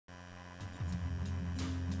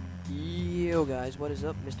Yo guys, what is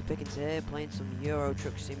up? Mr. Pickens here, playing some Euro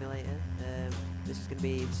Truck Simulator. This is going to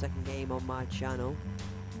be the second game on my channel,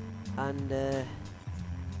 and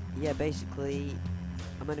yeah, basically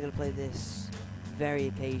I'm only going to play this very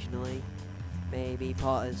occasionally, maybe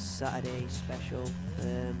part as Saturday special,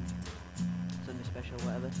 Sunday special,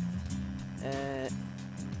 whatever.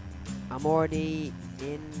 I'm already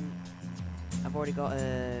on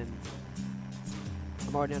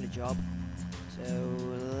a job, so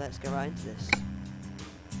let's get right into this.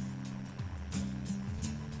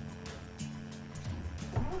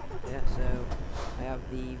 Yeah, so I have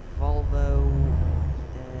the Volvo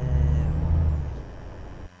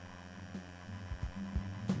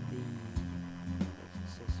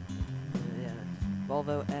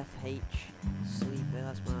Volvo FH Sleeper.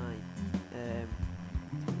 That's my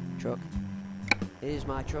truck. It is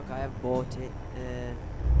my truck. I have bought it.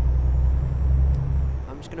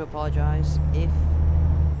 I'm just going to apologise if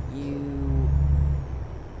you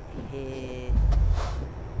hear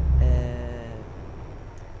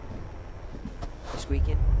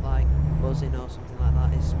squeaking, like buzzing or something like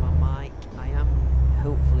that. It's my mic. I am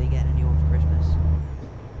hopefully getting a new one for Christmas,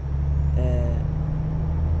 and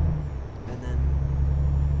then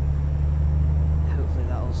hopefully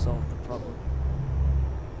that'll solve the problem.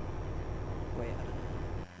 Wait, I don't know.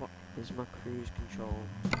 What is my cruise control?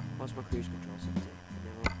 What's my cruise control set to?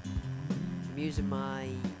 I'm using my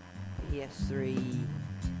PS3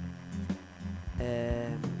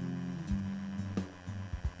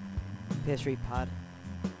 PS3 pad.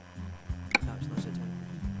 No, it's not set to anything.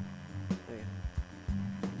 There we go.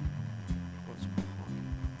 What's parking?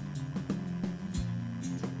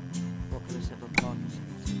 What can I set my parking to?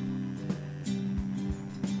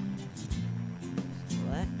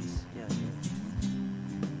 Select? Yeah, that's it.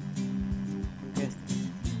 Okay.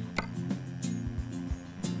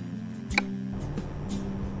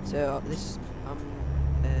 So this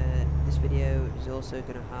video is also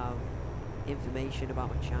going to have information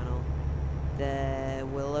about my channel. There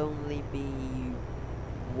will only be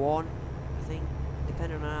one, I think,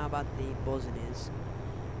 depending on how bad the buzzing is.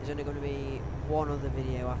 There's only going to be one other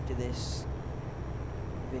video after this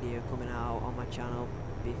video coming out on my channel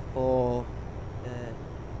before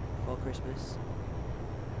Christmas.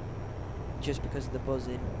 Just because of the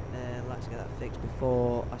buzzing, I'd like to get that fixed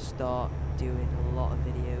before I start doing a lot of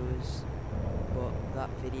videos. But that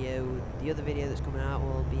video, the other video that's coming out,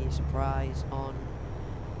 will be a surprise on.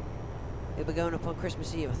 It'll be going up on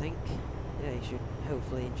Christmas Eve, I think. Yeah, you should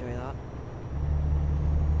hopefully enjoy that.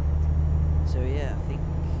 So yeah, I think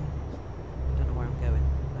I don't know where I'm going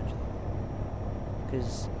actually,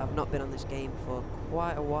 because I've not been on this game for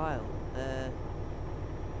quite a while.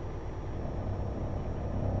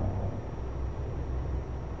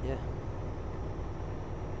 Yeah.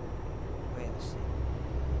 Wait, let's see.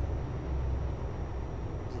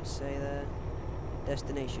 Does it say there?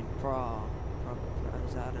 Destination Prague.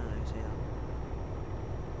 Is that, I don't know how to say that.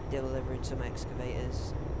 Delivering some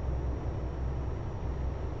excavators.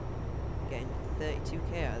 Getting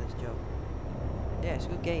 32k out of this job. Yeah, it's a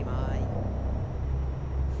good game. I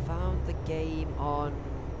found the game on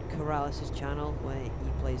Corrales' channel where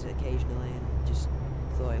he plays it occasionally and just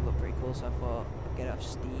thought it looked pretty cool, so I thought I'd get it off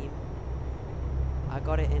Steam. I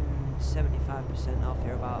got it in 75% off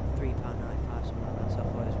here, about £3.95, something like that, so I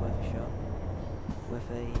thought it was worth a shot,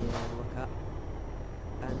 worth a look at.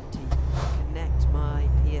 And to connect my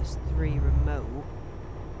PS3 remote,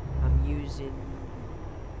 I'm using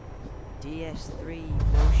DS3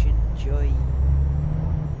 MotionJoy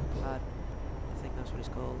pad. I think that's what it's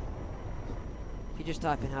called. If you just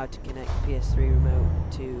type in how to connect PS3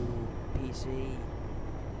 remote to PC,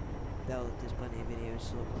 there's plenty of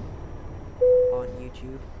videos on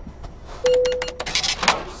YouTube.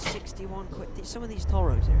 61 quid. Some of these toll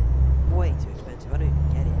roads are way too expensive. I don't even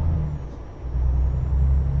get it.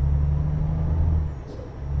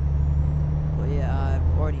 Yeah,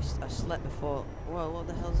 I slept before. Whoa, what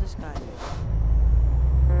the hell is this guy doing?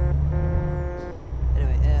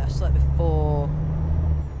 Anyway, I slept before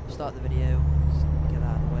I start the video. Just get that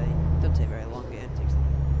out of the way. It doesn't take very long, it takes like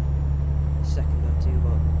a second or two,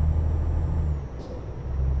 but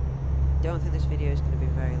I don't think this video is going to be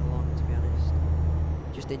very long, to be honest.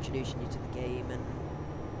 Just introducing you to the game and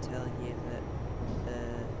telling you that,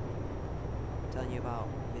 telling you about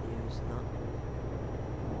videos and that.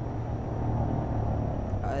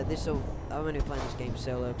 I'm only playing this game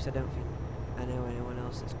solo because I don't think I know anyone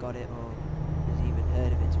else that's got it or has even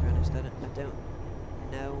heard of it, to be honest. I don't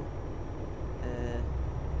know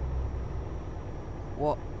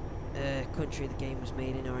what country the game was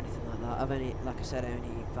made in or anything like that. I've only, like I said, I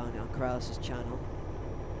only found it on Corrales' channel.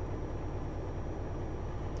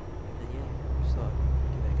 And yeah.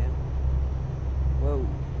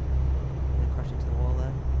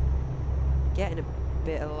 getting a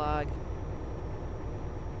bit of lag,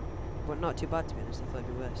 but not too bad to be honest. I thought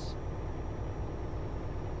it'd be worse.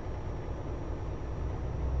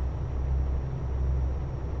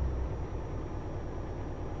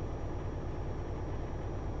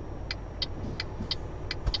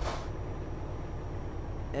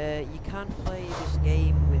 You can play this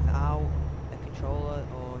game without a controller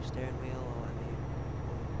or steering wheel or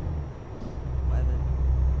whatever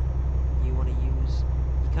you want to use.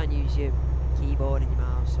 You can use your keyboard and your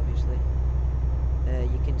mouse, obviously.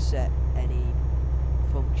 You can set any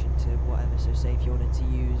function to whatever. So, say if you wanted to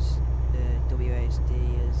use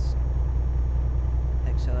WASD as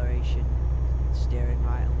acceleration, steering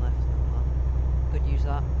right and left, and all that, could use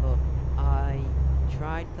that. But I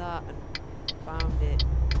tried that and found it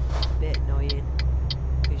a bit annoying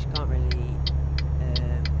because you can't really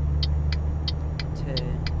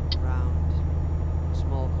turn around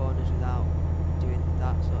small corners without doing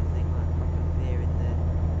that sort of thing, like proper veering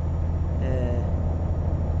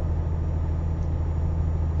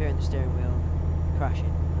the steering wheel,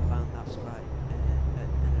 crashing. I found that was quite a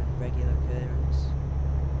regular occurrence.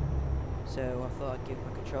 So I thought I'd give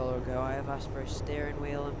my controller a go. I have asked for a steering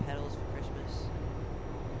wheel and pedals for Christmas.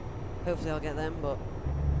 Hopefully I'll get them, but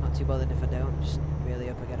not too bothered if I don't. Just really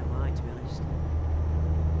hope I get them right, to be honest.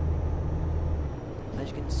 As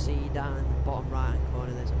you can see down in the bottom right hand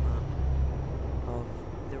corner, there's a map of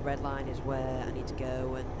the red line is where I need to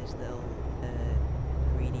go, and there's little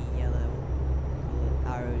greeny yellow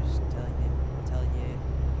arrows telling you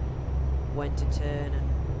when to turn and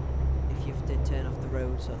if you have to turn off the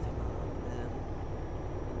road, sort of thing like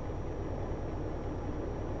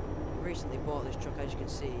that. Recently bought this truck. As you can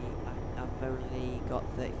see, I've only got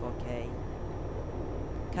 34k.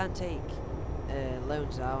 Can take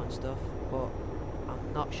loans out and stuff, but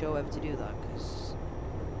I'm not sure whether to do that because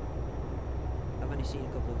I've only seen a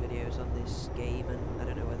couple of videos on this game and I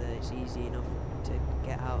don't know whether it's easy enough to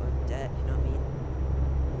get out of debt, you know what I mean?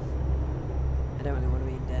 I don't really want to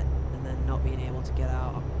be in debt and then not being able to get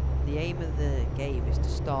out. The aim of the game is to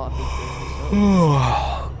start a big business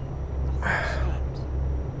up.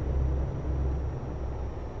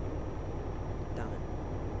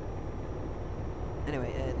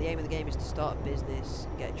 Anyway, the aim of the game is to start a business,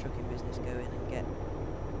 get a trucking business going,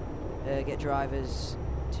 and get drivers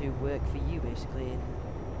to work for you basically, and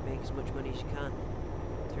make as much money as you can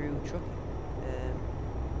through trucking.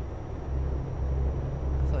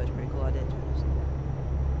 I thought it was a pretty cool idea, to be honest.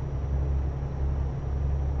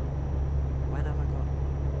 When have I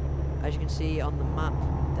got? As you can see on the map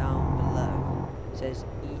down below, it says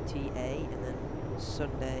ETA and then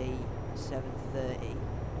Sunday 7:30. You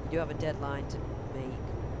do have a deadline to make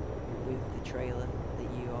with the trailer that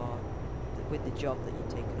you are, with the job that you're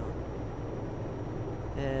taking on.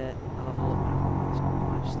 I'll have a look when I've got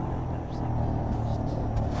my I might just slow down a bit, just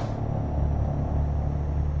like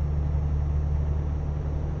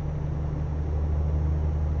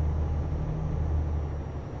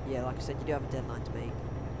yeah, like I said, you do have a deadline to make,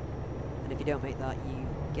 and if you don't make that, you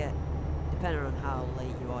get, depending on how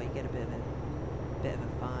late you are, you get a bit of a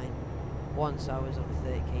fine. Once I was on a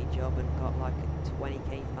 30k job and got like a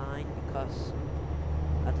 20k fine because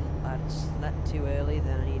I'd slept too early,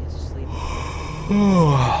 then I needed to sleep again.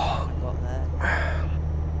 I got there,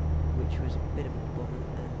 which was a bit of a bummer,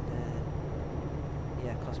 and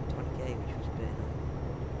yeah, it cost me 20k, which was a bit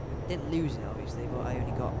annoying. Didn't lose it obviously, but I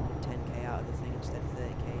only got 10k out of the thing instead of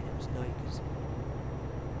 30k, and it was annoying because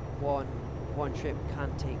one trip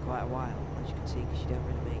can take quite a while, as you can see, because you don't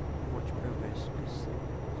really make much progress because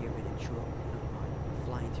you're in a truck, not like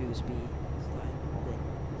flying through the speed. It's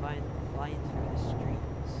like flying through the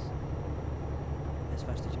streets as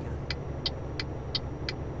fast as you can.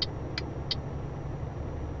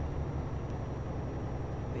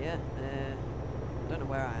 But yeah, I don't know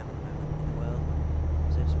where I am at the moment in the world,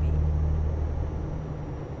 so to speak.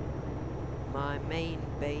 My main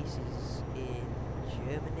base is in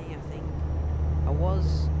Germany, I think.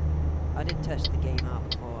 I did test the game out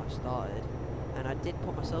before I started, and I did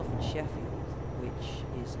put myself in Sheffield, which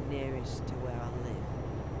is nearest to where I live,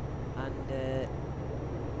 and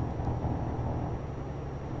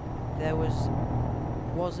there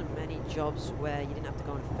wasn't many jobs where you didn't have to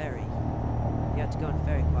go on a ferry. You had to go on a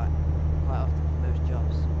ferry quite often for most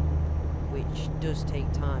jobs, which does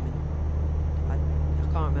take time, and I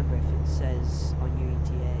can't remember if it says on your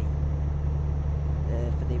ETA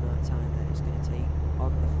for the amount of time that it's going to take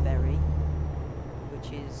on the ferry, which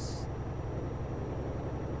is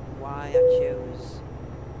why I chose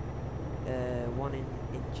one in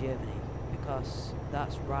Germany, because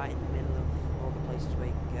that's right in the middle of all the places where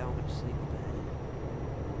you can go. I'm going to sleep a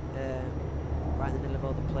bit. Right in the middle of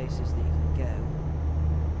all the places that you can go,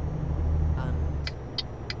 and I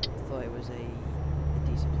thought it was a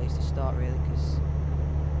decent place to start, really, because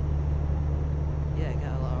yeah,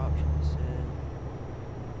 get a lot of options.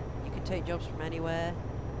 You can take jobs from anywhere,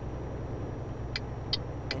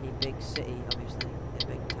 any big city, obviously, a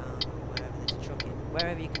big town, or wherever there's a truck in,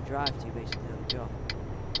 wherever you can drive to, basically, on a job.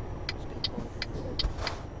 Just gonna pull it in.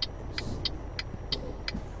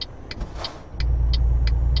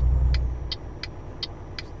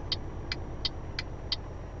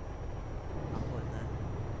 I'll pull it there.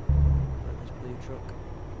 Like this blue truck.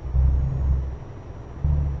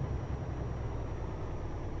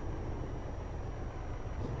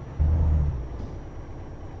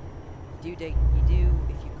 You do,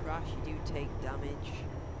 if you crash, you do take damage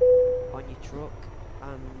on your truck,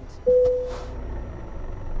 and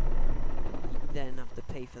you then have to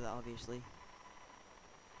pay for that, obviously.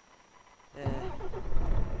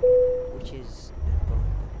 Which is a bit bump.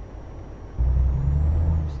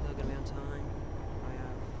 Still gonna be on time. I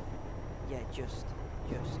have, yeah, just.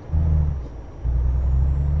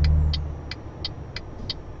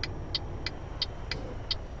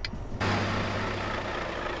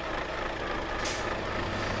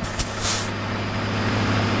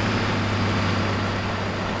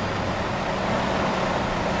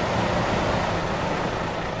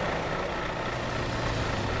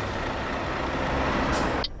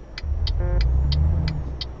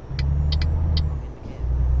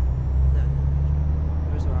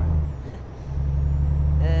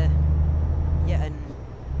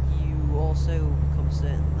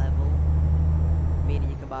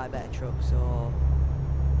 Buy better trucks, or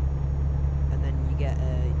and then you get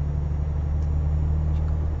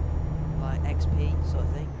like XP sort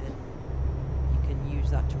of thing, and you can use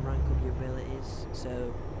that to rank up your abilities.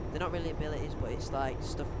 So they're not really abilities, but it's like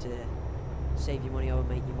stuff to save you money or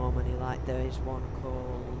make you more money. Like there is one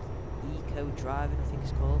called Eco Driving, I think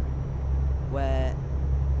it's called, where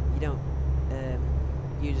you don't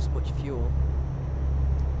use as much fuel,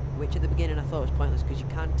 which at the beginning I thought was pointless, because you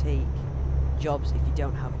can take jobs if you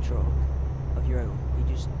don't have a truck of your own. You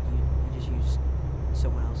just use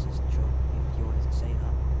someone else's truck, if you wanted to say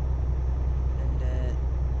that.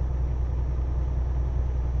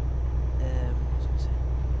 And what was I gonna say?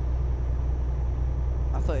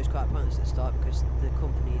 I thought it was quite pointless at the start, because the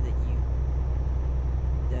company that you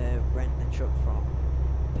rent the truck from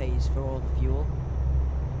pays for all the fuel.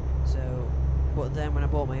 So, but then when I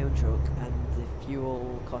bought my own truck and the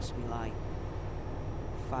fuel cost me like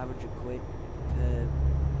 500 quid per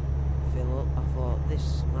fill up, I thought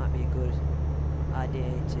this might be a good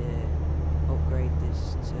idea to upgrade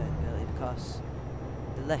this certain ability, because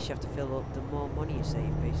the less you have to fill up, the more money you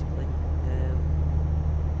save, basically.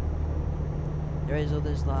 There is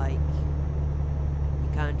others, like you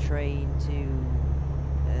can train to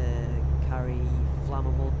carry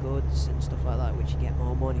flammable goods and stuff like that, which you get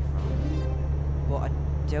more money from, but I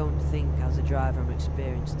don't think as a driver I'm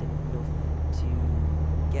experienced enough to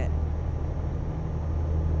get.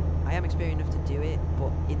 I am experienced enough to do it,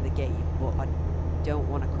 but in the game, but I don't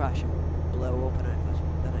want to crash and blow up. I don't know if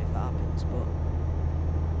that happens, but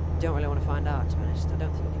don't really want to find out, to be honest. I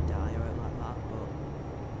don't think you can die or anything like that, but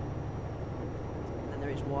then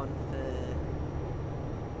there is one for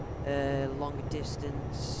longer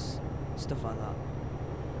distance, stuff like that.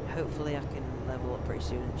 Hopefully I can level up pretty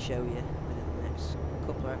soon and show you within the next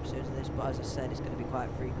couple of episodes of this, but as I said, it's going to be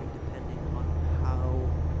quite frequent depending on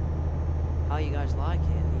how you guys like it. I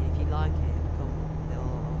mean, if you like it,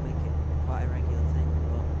 I'll make it quite a regular thing,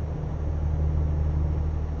 but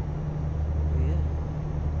yeah.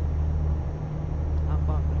 How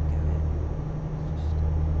far could I go here? Just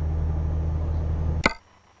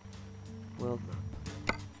world map.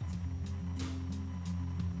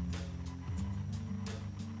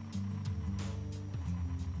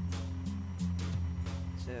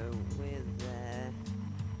 So we're there.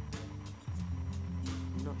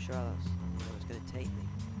 I'm not sure how it's going to take me,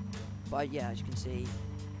 but yeah, as you can see,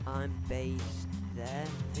 I'm based there, I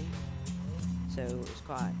think. So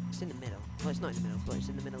it's in the middle. Well, it's not in the middle, but it's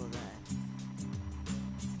in the middle of there.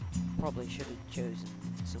 Probably should have chosen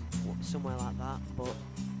somewhere like that, but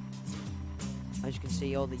as you can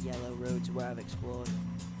see, all the yellow roads are where I've explored.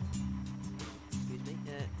 Excuse me,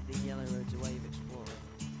 the yellow roads are where you've explored.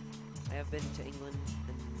 I have been to England,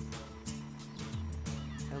 and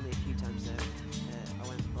only a few times though. I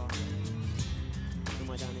went from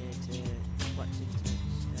somewhere down here to Lexington,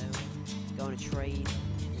 so go on a train,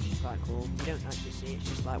 which is quite cool. You don't actually see it, it's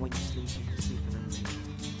just like when you sleep, you can sleep on it.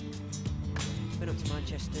 Went up to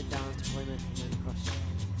Manchester, down to Plymouth, and then across up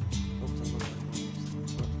to London.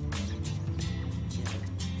 But, yeah.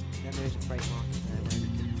 Then there is a freight market there where you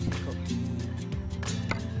can pick up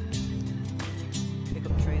pick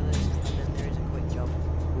up trailers, and then there is a quick job,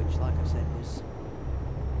 which, like I said, was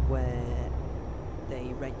where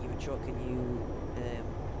they rent you a truck and you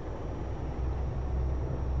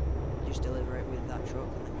just deliver it with that truck,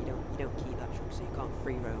 and then you don't keep that truck, so you can't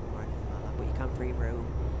free roam or anything like that. But you can free roam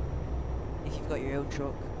if you've got your own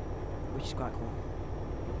truck, which is quite cool.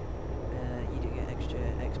 You do get extra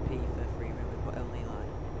XP for free roaming, but only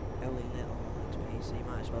little XP, so you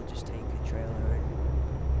might as well just take a trailer and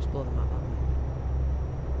explore the map that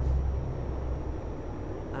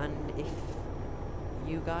way. And if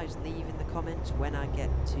you guys leave in the comments when I get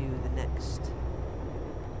to the next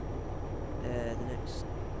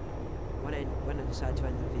when I decide to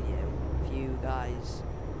end the video, if you guys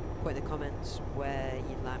put in the comments where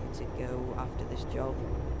you'd like me to go after this job.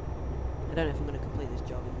 I don't know if I'm going to complete this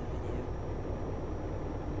job in the video,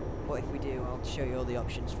 but if we do, I'll show you all the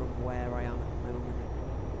options from where I am at the moment,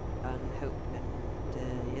 and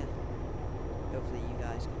yeah, hopefully you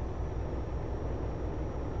guys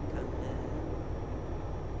can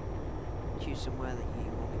choose somewhere that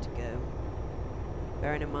you want me to go.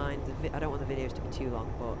 Bearing in mind, I don't want the videos to be too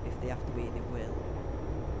long, but if they have to be, they will.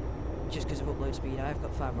 Just because of upload speed, I've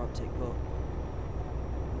got fibre optic, but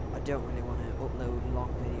I don't really want to upload long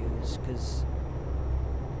videos, because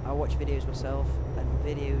I watch videos myself, and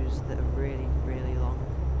videos that are really, really long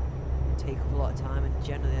take up a lot of time, and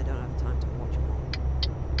generally I don't have time to watch them all,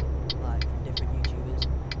 like from different YouTubers.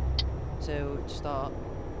 So to start,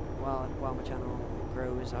 while my channel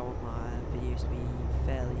grows, I want my videos to be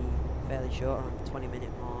fairly short, around the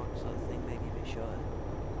 20-minute mark sort of thing, maybe a bit shorter.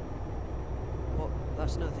 But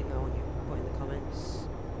that's another thing I want you to put in the comments.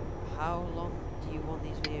 How long do you want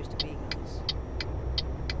these videos to be, guys?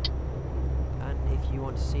 And if you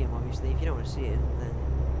want to see them, obviously. If you don't want to see them, then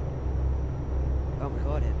don't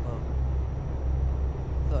record it. But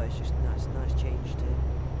I thought it's just nice change to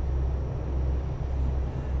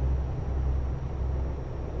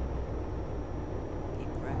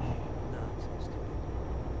keep fresh. No, it's not stupid.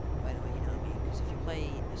 But anyway, you know what I mean. Because if you play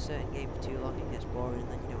a certain game for too long, it gets boring, and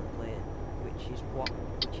then you don't want to play it. Which is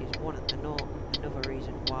another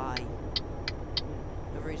reason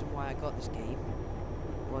why I got this game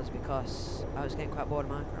was because I was getting quite bored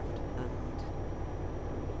of Minecraft, and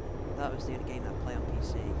that was the only game that I play on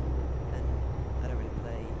PC, and I don't really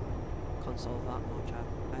play console that much.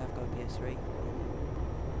 I have got a PS3 and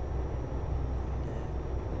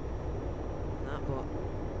that, but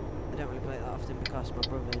I don't really play it that often because my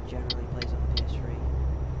brother generally plays on the PS3.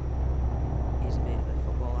 He's a bit of a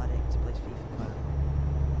football addict, plays FIFA quite a lot.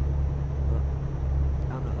 But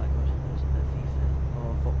I'm not that good at FIFA or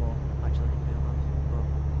football, actually, in real life. But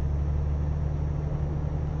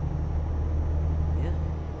yeah.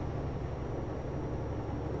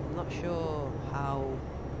 I'm not sure how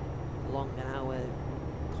long an hour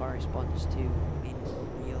corresponds to in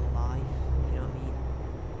real life, if you know what I mean.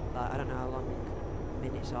 Like, I don't know how long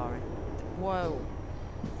minutes are in... Whoa!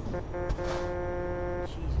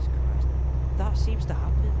 Jesus Christ. That seems to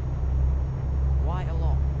happen quite a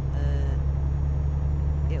lot.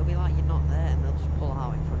 It'll be like you're not there and they'll just pull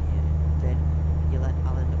out in front of you, and then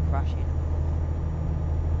I'll end up crashing,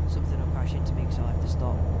 or something will crash into me, so I have to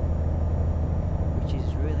stop, which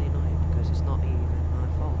is really annoying because it's not even my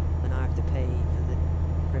fault, and I have to pay for the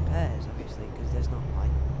repairs, obviously, because there's not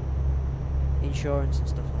like insurance and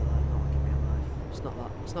stuff like that. Not like in real life.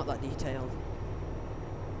 It's not that detailed.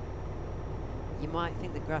 You might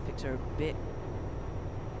think the graphics are a bit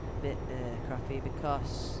crappy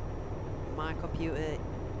because my computer,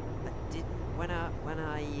 when I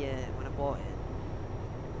bought it,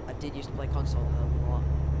 I did used to play console a hell of a lot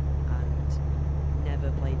and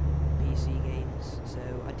never played PC games, so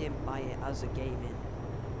I didn't buy it as a gaming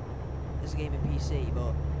PC,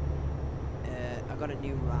 but I got a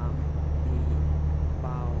new RAM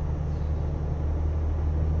about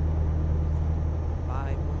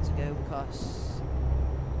 5 months ago because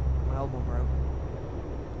my old one broke,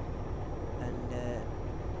 and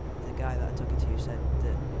the guy that I took it to said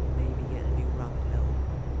that maybe getting a new RAM would help,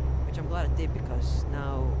 which I'm glad I did, because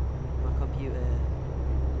now my computer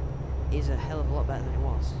is a hell of a lot better than it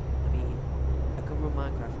was. I mean, I can run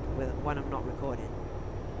Minecraft when I'm not recording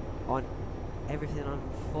on everything on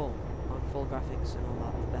full graphics and all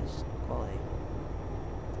that, the best quality.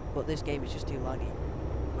 But this game is just too laggy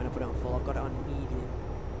when I put it on full. I've got it on medium.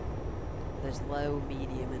 There's low,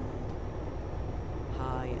 medium, and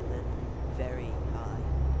high, and then very high.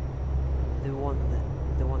 The one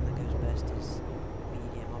that goes best is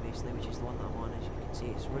medium, obviously, which is the one that I'm on. As you can see,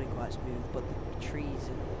 it's running quite smooth, but the trees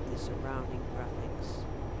and the surrounding graphics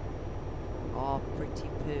are pretty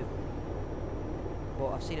poo.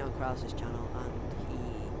 but I've seen it on Krause's channel, and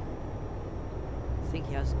I think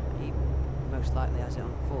he most likely has it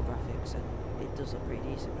on full graphics, and it does look pretty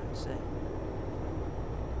decent, I would say.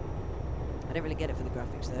 I didn't really get it for the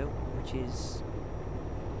graphics though, which is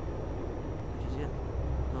yeah,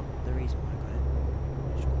 not the reason why I got it.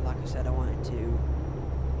 Just, like I said, I wanted to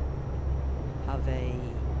have a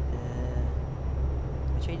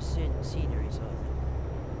change of scenery sort of thing.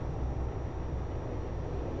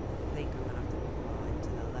 I think I'm gonna have to pull into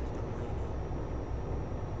the left on my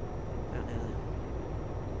now. I don't know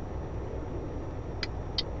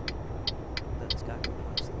though. This guy coming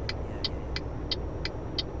past them. Yeah.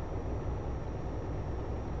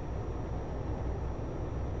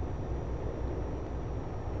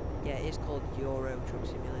 Yeah, it is called Euro Truck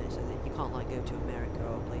Simulator, so that you can't like go to America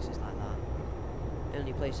or places like that.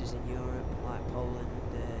 Only places in Europe, like Poland,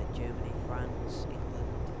 Germany, France, England,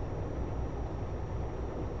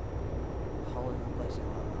 Holland, places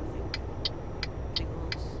like that, I think.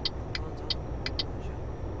 Holland's on? I'm not sure.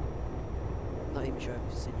 Not even sure if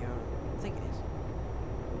it's in Europe. I think it is.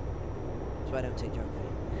 So I don't take geography.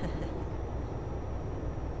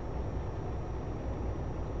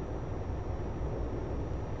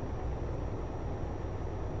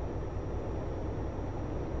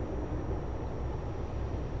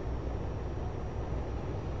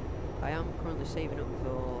 I am currently saving up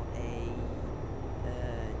for a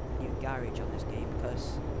new garage on this game,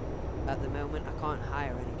 because at the moment I can't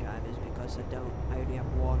hire any drivers because I only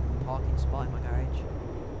have one parking spot in my garage,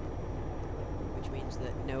 which means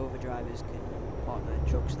that no other drivers can park their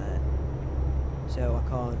trucks there, so I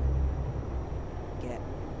can't get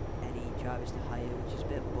any drivers to hire, which is a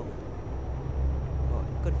bit of a bummer, but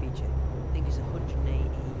good feature. I think it's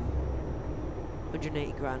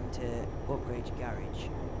 180 grand to upgrade your garage.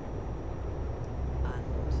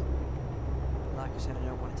 Like I said, I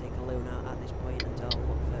don't want to take a loan out at this point until I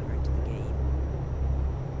look further into the game,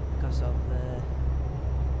 because of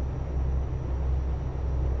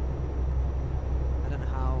I don't know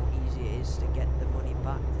how easy it is to get the money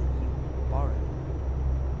back that you borrow.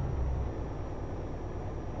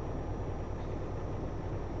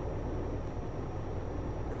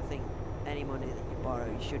 And I think any money that you borrow,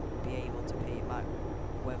 you should be able to pay it back,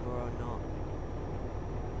 whether or not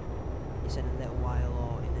it's in a little while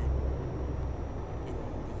or in the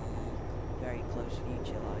very close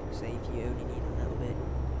future. Like, say if you only need a little bit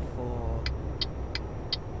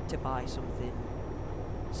to buy something,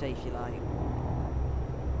 say if you're like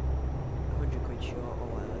 100 quid short or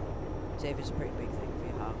whatever, say if it's a pretty big thing for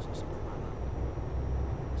your house or something like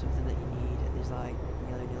that, something that you need, and there's like,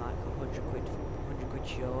 you're only like 100 quid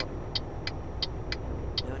short.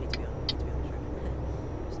 No, I need to be honest, right?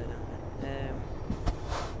 Slow down there.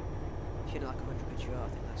 If you're like 100 quid short, I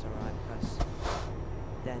think that's alright, because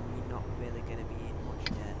then you're not really going to be in much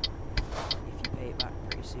debt if you pay it back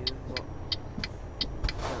pretty soon, but I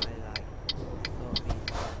don't really like the thought of being in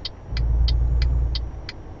debt.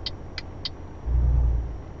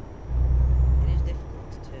 It is difficult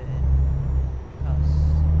to turn, because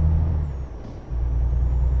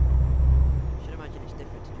you should imagine it's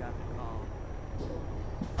different to driving a car,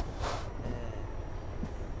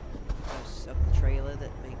 because of the trailer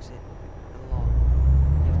that makes it a lot.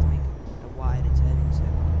 You have to make a wider turning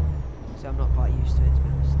circle, so I'm not quite used to it, to be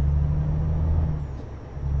honest.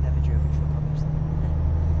 Never drove a truck, obviously.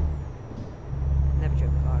 Never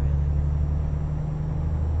drove a car, really.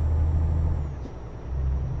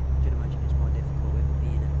 I should imagine it's more difficult with it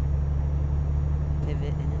being a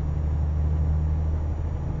pivot in it.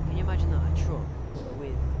 Can you imagine that, a truck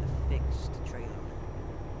with a fixed trailer on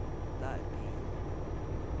it?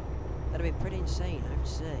 That'd be pretty insane, I would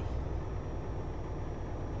say.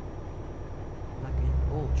 Like an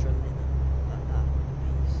ultra limit like that,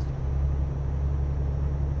 beast.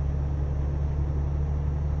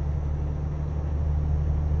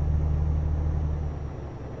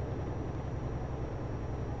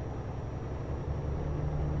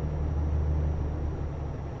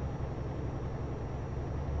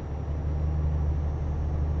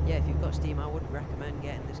 Yeah, if you've got Steam, I would recommend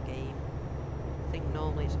getting this game. I think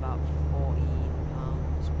normally it's about £14,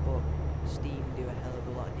 but Steam do a hell of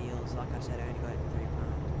a lot of deals. Like I said, I only got it for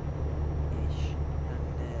 £3-ish, and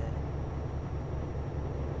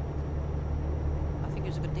I think it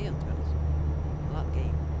was a good deal, to be honest. I like the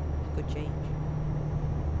game. It's a good change.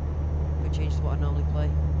 Good change to what I normally play.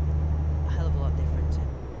 A hell of a lot different in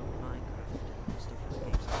Minecraft and stuff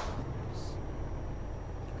like games like that, because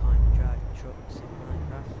you can't drive trucks in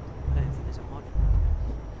Minecraft. I don't think there's a mod for that.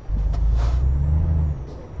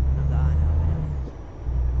 Not that I know of, anyway.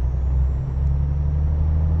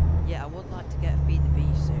 Yeah, I would like to get a Feed the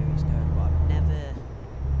Beast series going, but I've never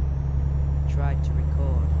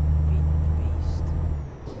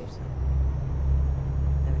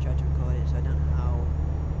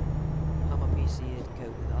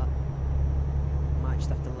cope with that. Might just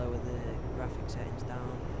have to lower the graphic settings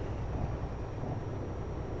down.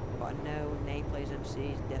 But I know Nate Plays MC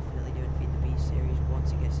is definitely doing Feed the Beast series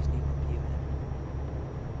once he gets his new computer.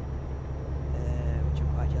 Which I'm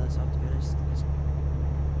quite jealous of, to be honest. It's a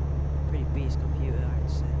pretty beast computer, I'd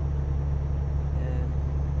say.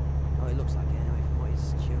 Oh, it looks like it anyway from what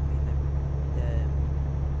he's shown me. The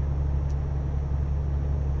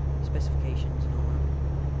specifications and all that.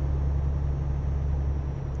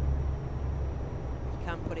 You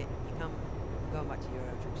can put it, going back to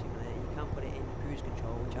Euro Truck Simulator, you can put it in cruise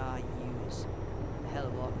control, which I use a hell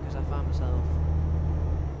of a lot because I found myself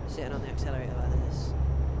sitting on the accelerator like this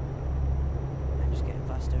and just getting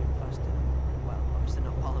faster and faster. Well, obviously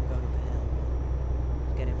not while I'm going up a hill.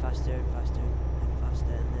 Just getting faster and faster and faster,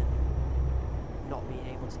 and then not being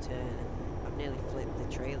able to turn, and I've nearly flipped the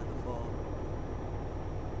trailer before.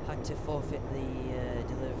 Had to forfeit the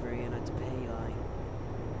delivery and had to pay like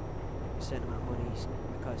a certain amount of money,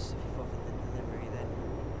 because if you forfeit the delivery then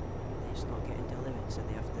it's not getting delivered, so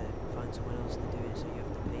they have to find someone else to do it, so you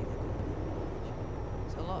have to pay the company.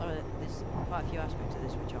 So there's quite a few aspects of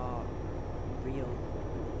this which are real,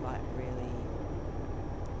 like really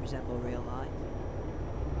resemble real life,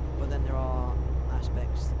 but then there are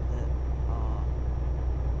aspects that are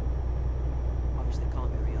obviously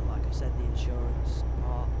can't be real. Like I said, the insurance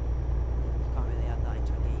part, you can't really add that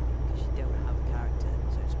into a game because you don't have a character,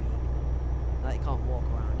 so to speak. Like you can't walk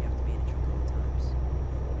around, you have to be in a truck all the times.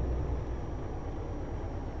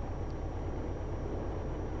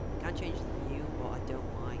 You can change the view, but I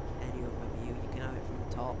don't like any other view. You can have it from the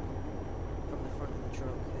top, from the front of the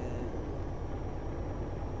truck.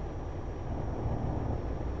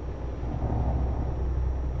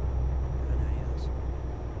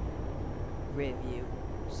 Rear view,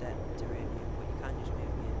 set to rear view, but you can just move it.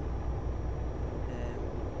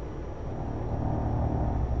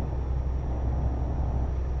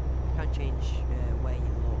 You can change where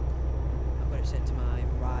you look. I've got it set to my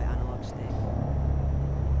right analog stick,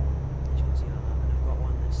 as you can see like that, and I've got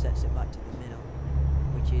one that sets it back to the middle,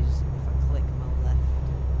 which is if I click my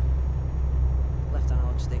left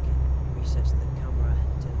analog stick, it resets the camera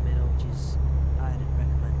to the middle, which is, I didn't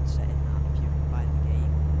recommend setting that if you're buying the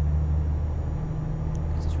game.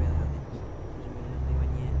 It's really handy. It's really handy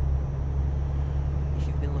when if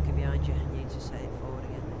you've been looking behind you and you need to set it forward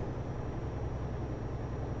again.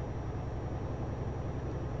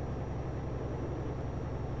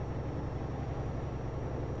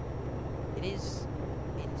 It is,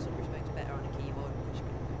 in some respects, better on a keyboard because you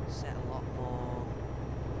can set a lot more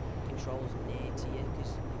controls near to you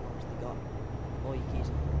because you've obviously got all your keys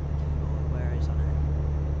on the keyboard, whereas on a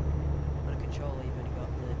controller you've only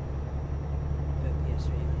got the PS3,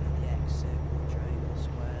 you've got the X, circle, triangle,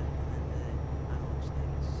 square, and then the analog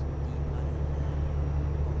sticks, D-pad,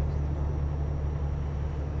 and buttons at the bottom.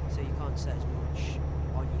 So you can't set as much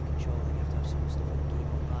on your controller, you have to have some stuff on the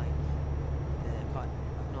keyboard, like,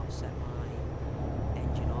 I've not set my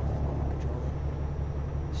engine off on my controller,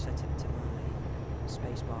 set it to my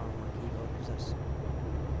spacebar on my keyboard, because that's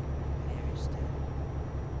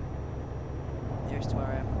nearest to where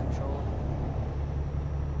I have my controller.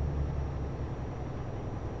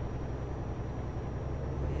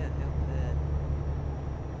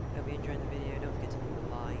 Hope you're enjoying the video. Don't forget to leave a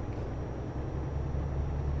like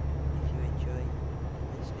if you enjoy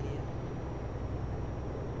this video.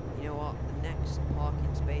 You know what? The next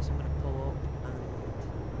parking space I'm going to pull up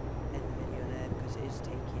and end the video there because it is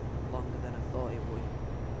taking longer than I thought it would.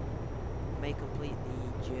 I may complete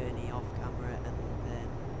the journey off camera, and then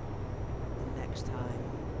the next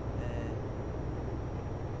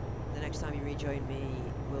time you rejoin me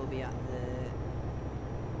will be at the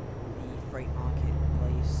freight market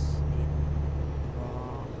place in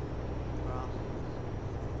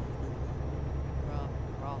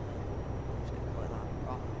I'm just going to call it that,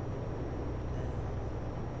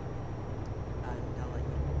 and I'll let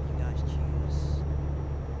you guys choose.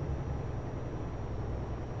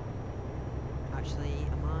 Actually,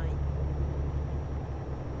 am I?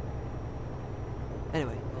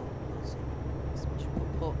 Anyway, we'll see. So just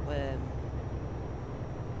put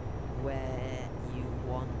where you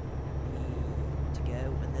want me to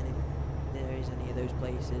go, and then if there is any of those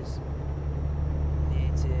places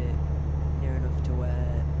near enough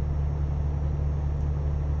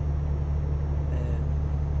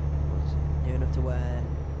to where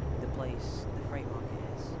the place, the freight market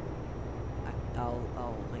is,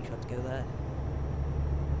 I'll make sure to go there.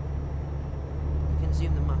 You can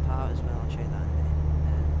zoom the map out as well, I'll show you that in a minute.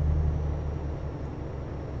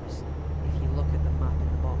 If you look at the map in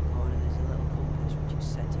the bottom corner, there's a little compass which is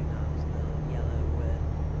set to now. There's a little yellow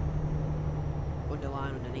underline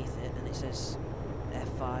sign underneath it, and it says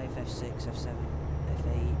F5, F6, F7,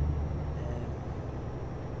 F8,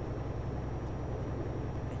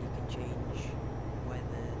 and you can change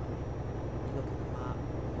whether you look at the map,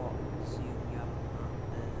 what zoom you have on the map,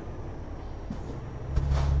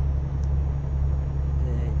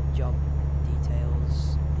 the job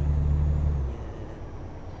details, the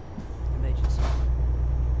emergency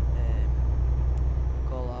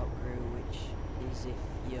call out crew, which is if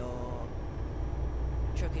your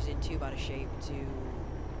truck is in too bad a shape to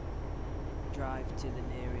drive to the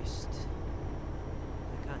nearest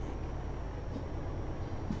mechanic.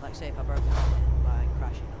 Like say if I broke down by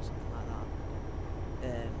crashing or something like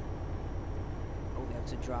that, I won't be able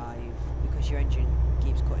to drive because your engine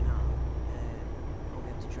keeps cutting out. I won't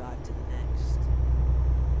be able to drive to the next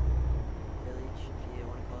village, if you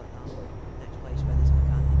want to call it that, next place where there's a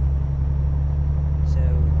mechanic. So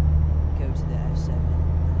go to the F7,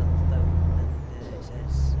 the little phone, and it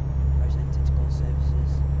says press enter to call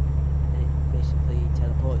services, and it basically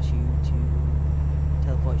teleports you and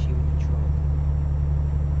your truck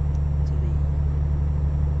to the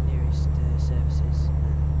nearest services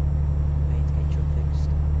and pay to get your truck fixed.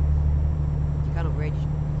 You can upgrade, you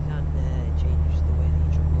can change the way that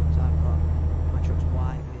your truck looks. My truck's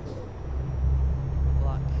white with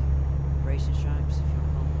black racing stripes, if you want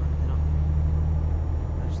to call them that. They're not.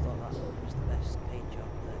 I just thought that was the best paint job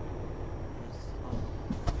that was on.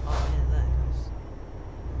 Oh, yeah, there, because I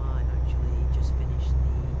might actually just finish the.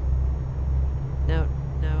 No,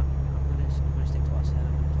 I'm gonna stick to what I said.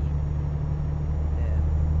 I'm gonna keep.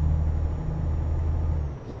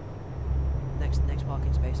 Next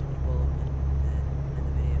parking space I'm gonna pull up and end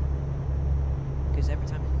the video, because every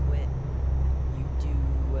time you quit, you do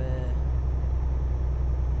lose.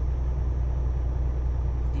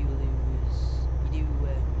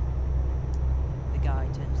 The guy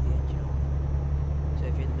turns the engine off. So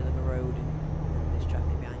if you're in the middle of a road and there's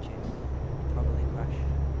traffic behind you, you'll probably crash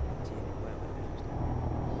into wherever it is.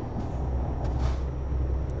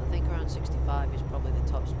 I think around 65 is probably the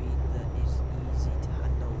top speed that is easy to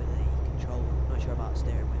handle with a controller. I'm not sure about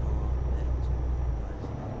steering wheel or pedals,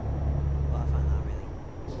 but I find that really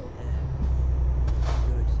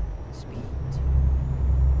good speed to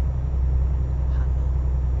handle.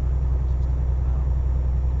 About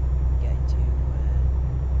getting to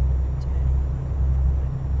turning,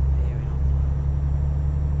 veering off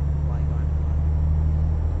while you're going.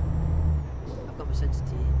 I've got my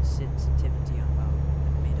sensitivity on about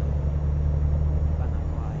the middle. I find that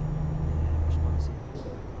quite responsive.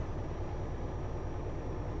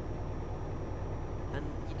 And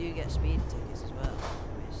you do get speed tickets as well.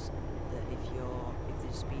 That if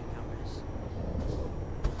there's speed cameras,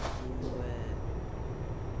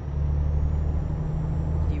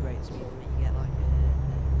 you rate the speed limit, you get like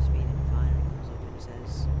a speed definer that comes up and it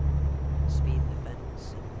says speed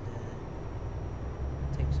defence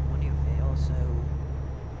and takes some money off it. Also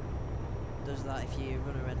does that if you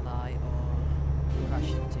run a red light or crash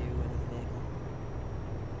into another vehicle,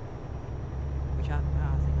 which I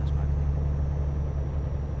think that's quite cool.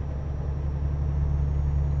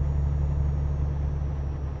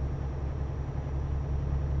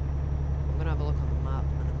 I'm gonna have a look on the map,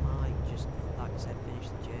 and I might just, like I said, finish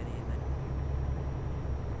the journey and then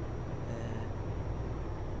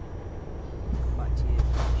come back to you and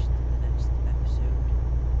finish the next episode.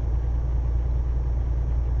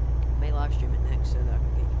 I may live stream it next so that I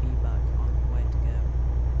can get your feedback on where to go.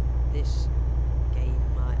 This game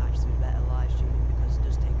might actually be better live streaming because it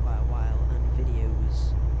does take quite a while, and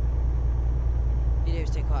videos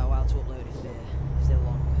take quite a while to upload if they're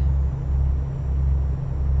long.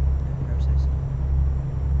 Process.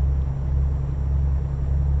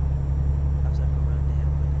 Perhaps I've come around here.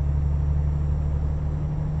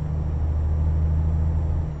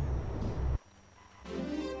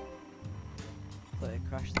 Thought it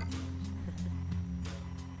crashed then.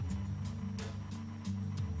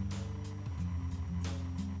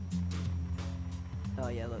 Oh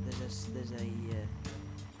yeah, look, there's a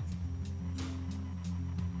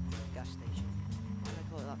gas station. Why do I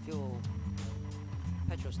call it that?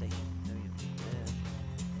 Petrol station. There we go.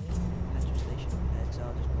 Petrol station ahead, so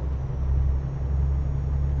I'll just pull it.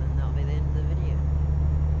 And then that'll be the end of the video.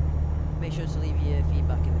 Make sure to leave your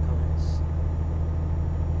feedback in the comments.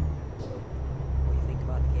 What you think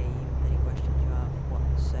about the game, any questions you have, what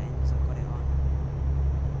settings I've got it on.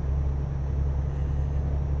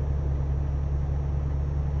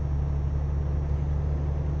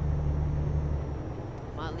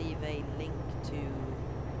 Might leave a link to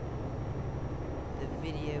the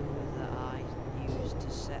video that I used to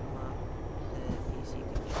set my PC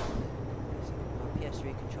controller, my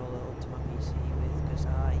PS3 controller up to my PC with, because XI.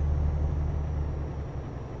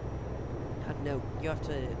 I don't know. You have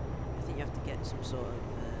to. I think you have to get some sort of.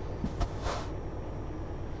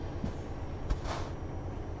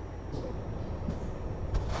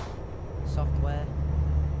 Software.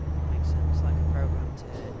 Makes sense. Like a program to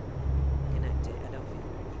connect it. I don't think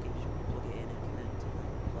you can just plug it in and connect and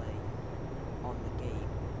then play on the game.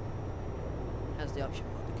 It has the option,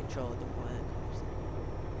 but the controller doesn't work.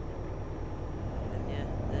 And yeah,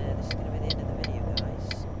 this is going to be the end of the video,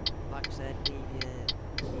 guys. Like I said, leave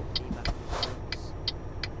your feedback in the comments.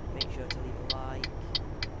 Make sure to leave a like.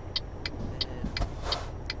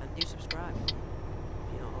 And do subscribe if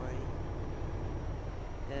you're not already.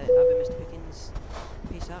 I've been Mr. Pickens.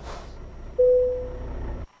 Peace out.